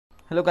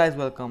Hello guys,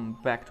 welcome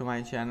back to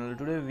my channel.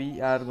 Today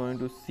we are going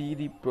to see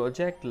the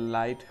Project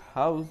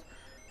Lighthouse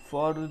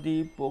for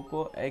the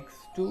POCO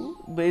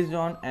X2 based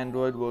on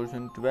Android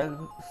version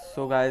 12.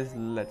 So guys,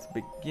 let's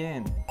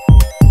begin.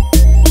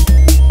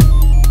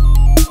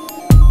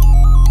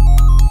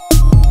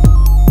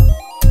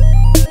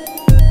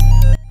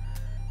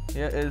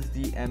 Here is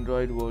the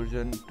Android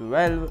version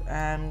 12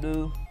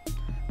 and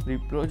the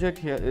project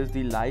here is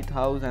the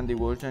Lighthouse and the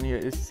version here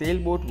is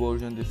Sailboat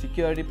version. The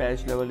security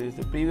patch level is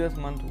the previous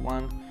month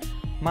 1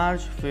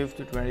 March 5th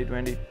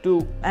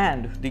 2022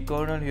 and the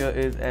kernel here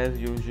is as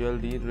usual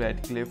the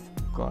Redcliffe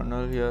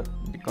kernel. Here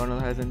the kernel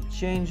hasn't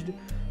changed.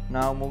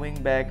 Now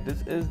moving back,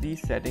 this is the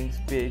settings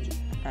page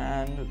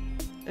and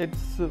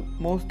it's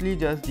mostly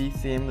just the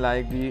same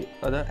like the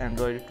other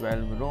Android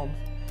 12 ROMs.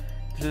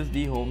 This is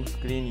the home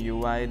screen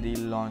UI, the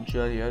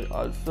launcher here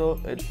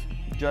also it's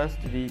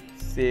just the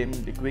same,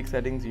 the quick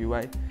settings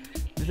UI.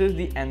 This is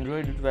the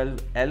Android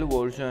 12L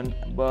version,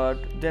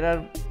 but there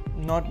are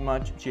not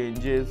much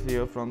changes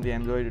here from the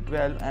Android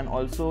 12 and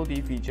also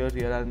the features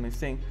here are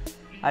missing.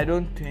 I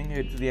don't think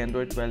it's the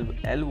Android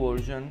 12L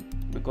version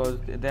because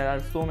there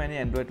are so many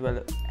Android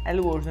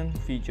 12L version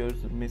features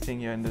missing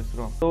here in this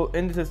ROM. So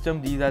in the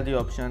system these are the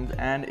options,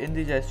 and in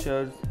the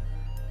gestures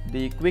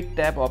the quick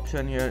tap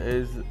option here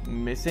is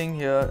missing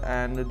here,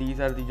 and these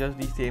are just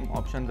the same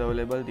options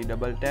available. The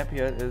double tap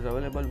here is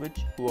available, which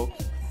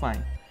works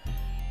fine.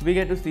 We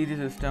get to see the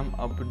system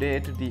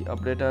update. The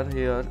updater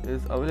here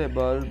is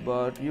available,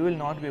 but you will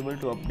not be able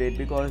to update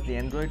because the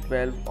Android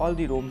 12 all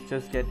the ROMs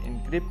just get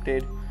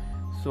encrypted,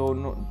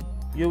 so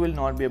you will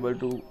not be able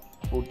to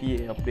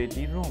OTA update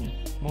the ROM.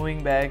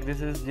 Moving back,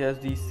 this is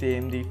just the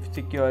same. The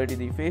security,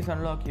 the face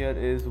unlock here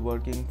is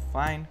working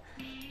fine,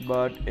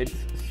 but it's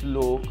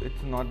slow,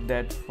 it's not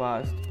that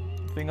fast.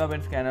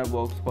 Fingerprint scanner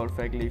works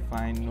perfectly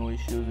fine, no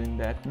issues in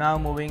that. Now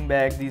moving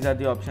back, these are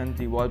the options,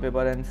 the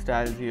wallpaper and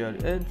styles here.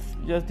 It's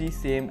just the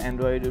same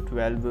Android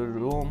 12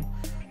 ROM,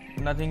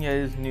 nothing here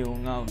is new.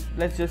 Now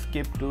let's just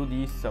skip to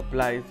the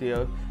supplies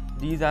here.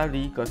 These are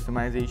the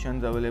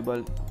customizations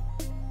available,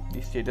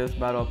 the status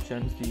bar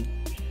options, the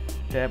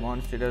tap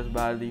on status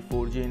bar, the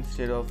 4G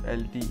instead of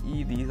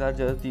LTE. These are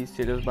just the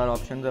status bar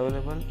options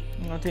available,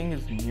 nothing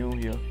is new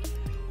here.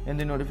 In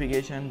the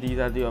notification, these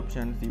are the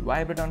options. The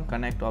vibrate on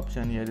connect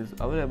option here is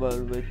available,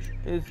 which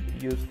is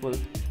useful.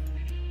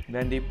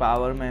 Then the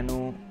power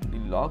menu, the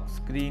lock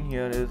screen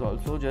here is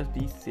also just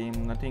the same,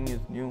 nothing is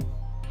new.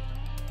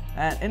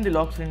 And in the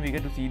lock screen we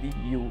get to see the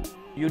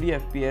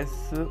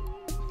UDFPS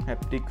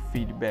haptic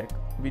feedback.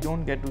 We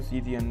don't get to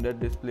see the under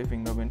display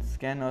fingerprint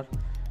scanner,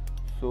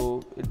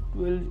 so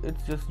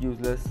it's just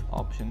useless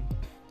option.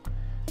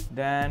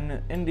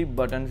 Then in the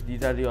buttons,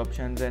 these are the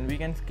options, and we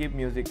can skip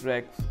music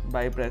tracks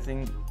by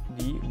pressing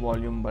the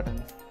volume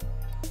buttons.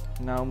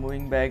 Now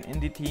moving back, in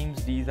the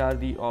themes, these are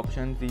the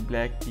options, the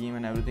black theme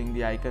and everything.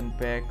 The icon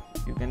pack,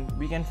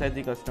 we can set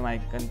the custom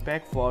icon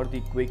pack for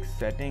the quick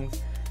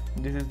settings.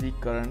 This is the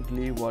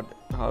currently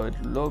how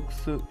it looks,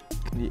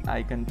 the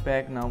icon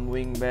pack. Now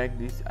moving back,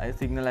 this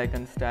signal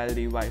icon style,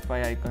 the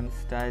Wi-Fi icon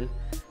style,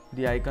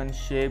 the icon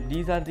shape.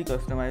 These are the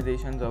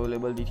customizations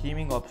available, the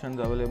theming options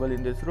available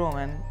in this ROM,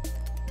 and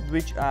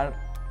which are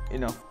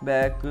enough.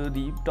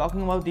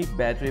 Talking about the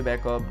battery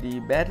backup, the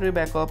battery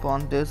backup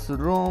on this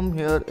ROM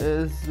here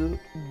is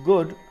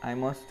good, I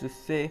must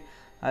say.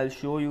 I'll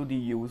show you the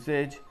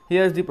usage.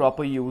 Here's the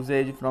proper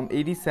usage. From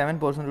 87%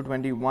 to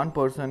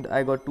 21%,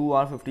 I got 2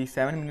 hours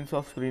 57 minutes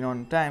of screen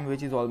on time,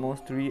 which is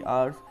almost 3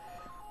 hours,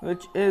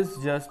 which is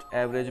just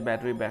average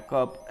battery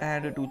backup.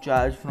 And to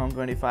charge from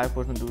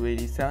 25% to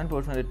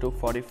 87%, it took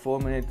 44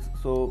 minutes,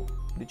 so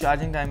the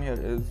charging time here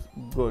is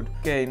good.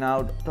 Okay,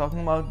 now talking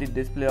about the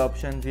display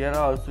options, here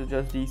are also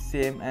just the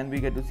same, and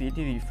we get to see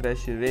the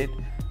refresh rate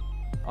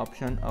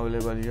option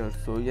available here.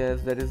 So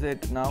yes, that is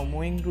it. Now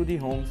moving to the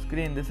home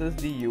screen, this is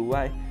the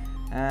UI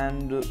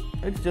and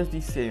it's just the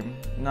same.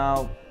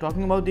 Now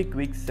talking about the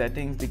quick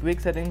settings, the quick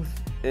settings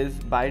is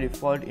by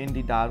default in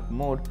the dark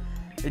mode.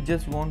 It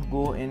just won't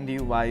go in the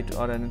white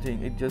or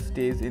anything, it just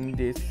stays in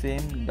the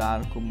same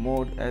dark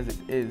mode as it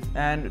is.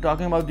 And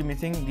talking about the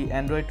missing the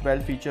Android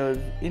 12 features,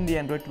 in the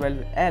Android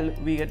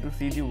 12L we get to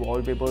see the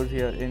wallpapers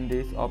here in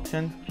these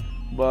options,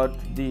 but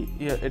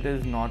here it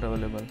is not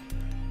available.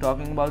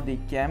 Talking about the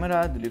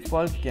camera, the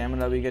default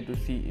camera we get to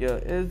see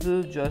here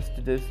is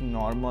just this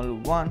normal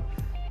one,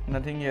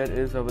 nothing here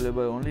is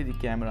available, only the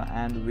camera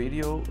and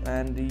video.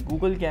 And the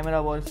Google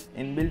camera was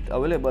inbuilt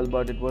available,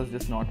 but it was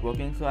just not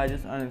working, so I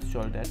just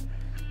uninstalled that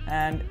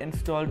and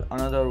installed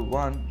another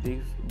one,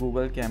 this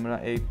Google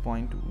Camera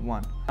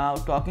 8.1. Now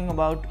talking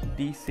about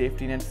the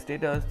safety net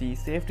status, the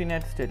safety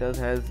net status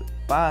has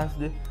passed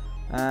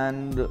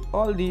and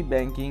all the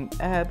banking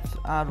apps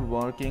are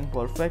working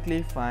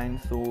perfectly fine,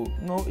 so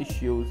no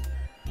issues.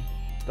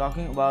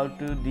 Talking about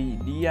the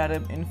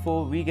DRM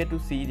info, we get to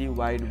see the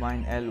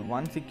Widevine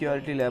L1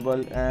 security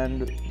level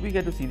and we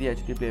get to see the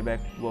HD playback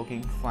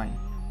working fine.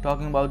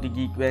 Talking about the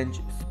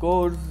Geekbench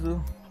scores,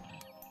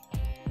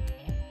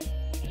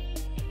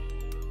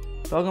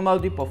 Talking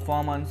about the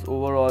performance,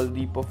 overall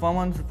the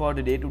performance for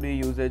the day-to-day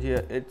usage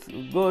here, it's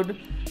good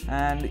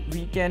and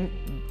we can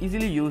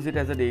easily use it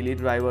as a daily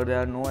driver. There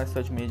are no as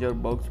such major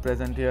bugs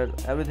present here.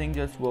 Everything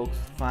just works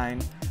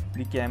fine,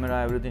 the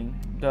camera, everything.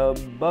 The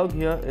bug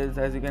here is,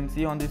 as you can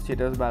see on the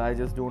status bar, I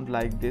just don't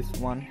like this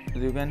one.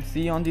 As you can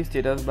see on the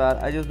status bar,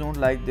 I just don't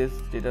like this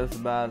status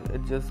bar,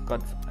 it just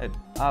cuts it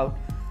out.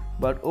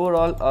 But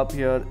overall up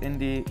here in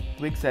the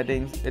quick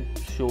settings, it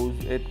shows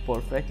it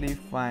perfectly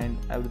fine.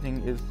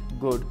 Everything is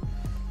good.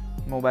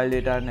 Mobile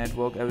data,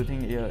 network,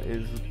 everything here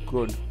is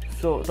good.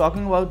 So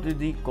talking about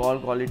the call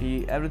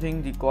quality,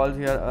 everything, the calls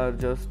here are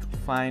just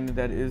fine.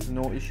 There is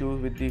no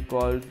issues with the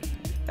calls.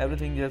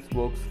 Everything just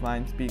works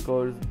fine.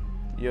 Speakers,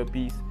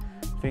 earpiece,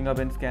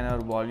 fingerprint scanner,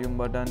 volume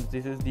buttons.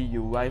 This is the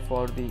UI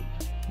for the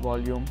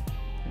volume.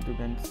 As you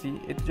can see,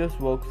 it just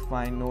works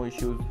fine, no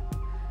issues.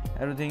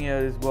 Everything here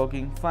is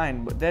working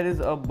fine, but there is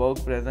a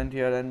bug present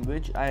here, and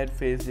which I had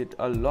faced it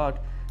a lot.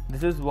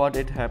 This is what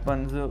it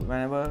happens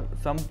whenever,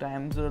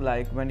 sometimes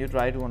like when you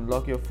try to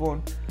unlock your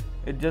phone,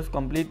 it just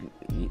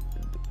completely,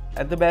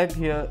 at the back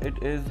here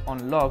it is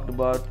unlocked,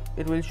 but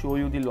it will show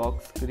you the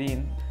lock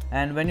screen,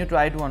 and when you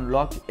try to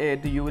unlock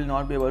it, you will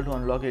not be able to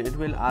unlock it. It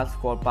will ask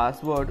for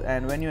password,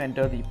 and when you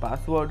enter the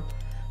password,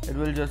 it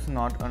will just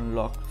not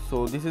unlock.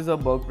 So this is a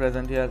bug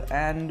present here,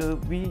 and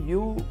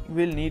you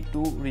will need to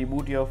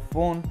reboot your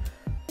phone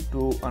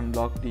to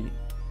unlock the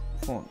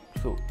phone.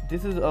 So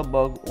this is a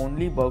bug,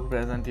 only bug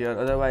present here,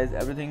 otherwise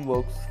everything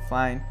works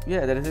fine.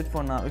 Yeah, that is it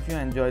for now. If you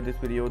enjoyed this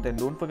video, then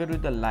don't forget to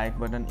hit the like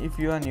button. If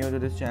you are new to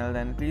this channel,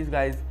 then please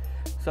guys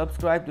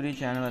subscribe to the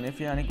channel, and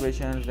if you have any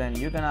questions, then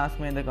you can ask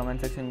me in the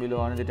comment section below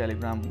or in the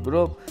Telegram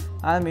group.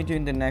 I'll meet you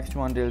in the next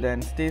one. Till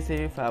then, stay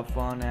safe, have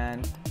fun,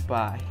 and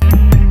bye.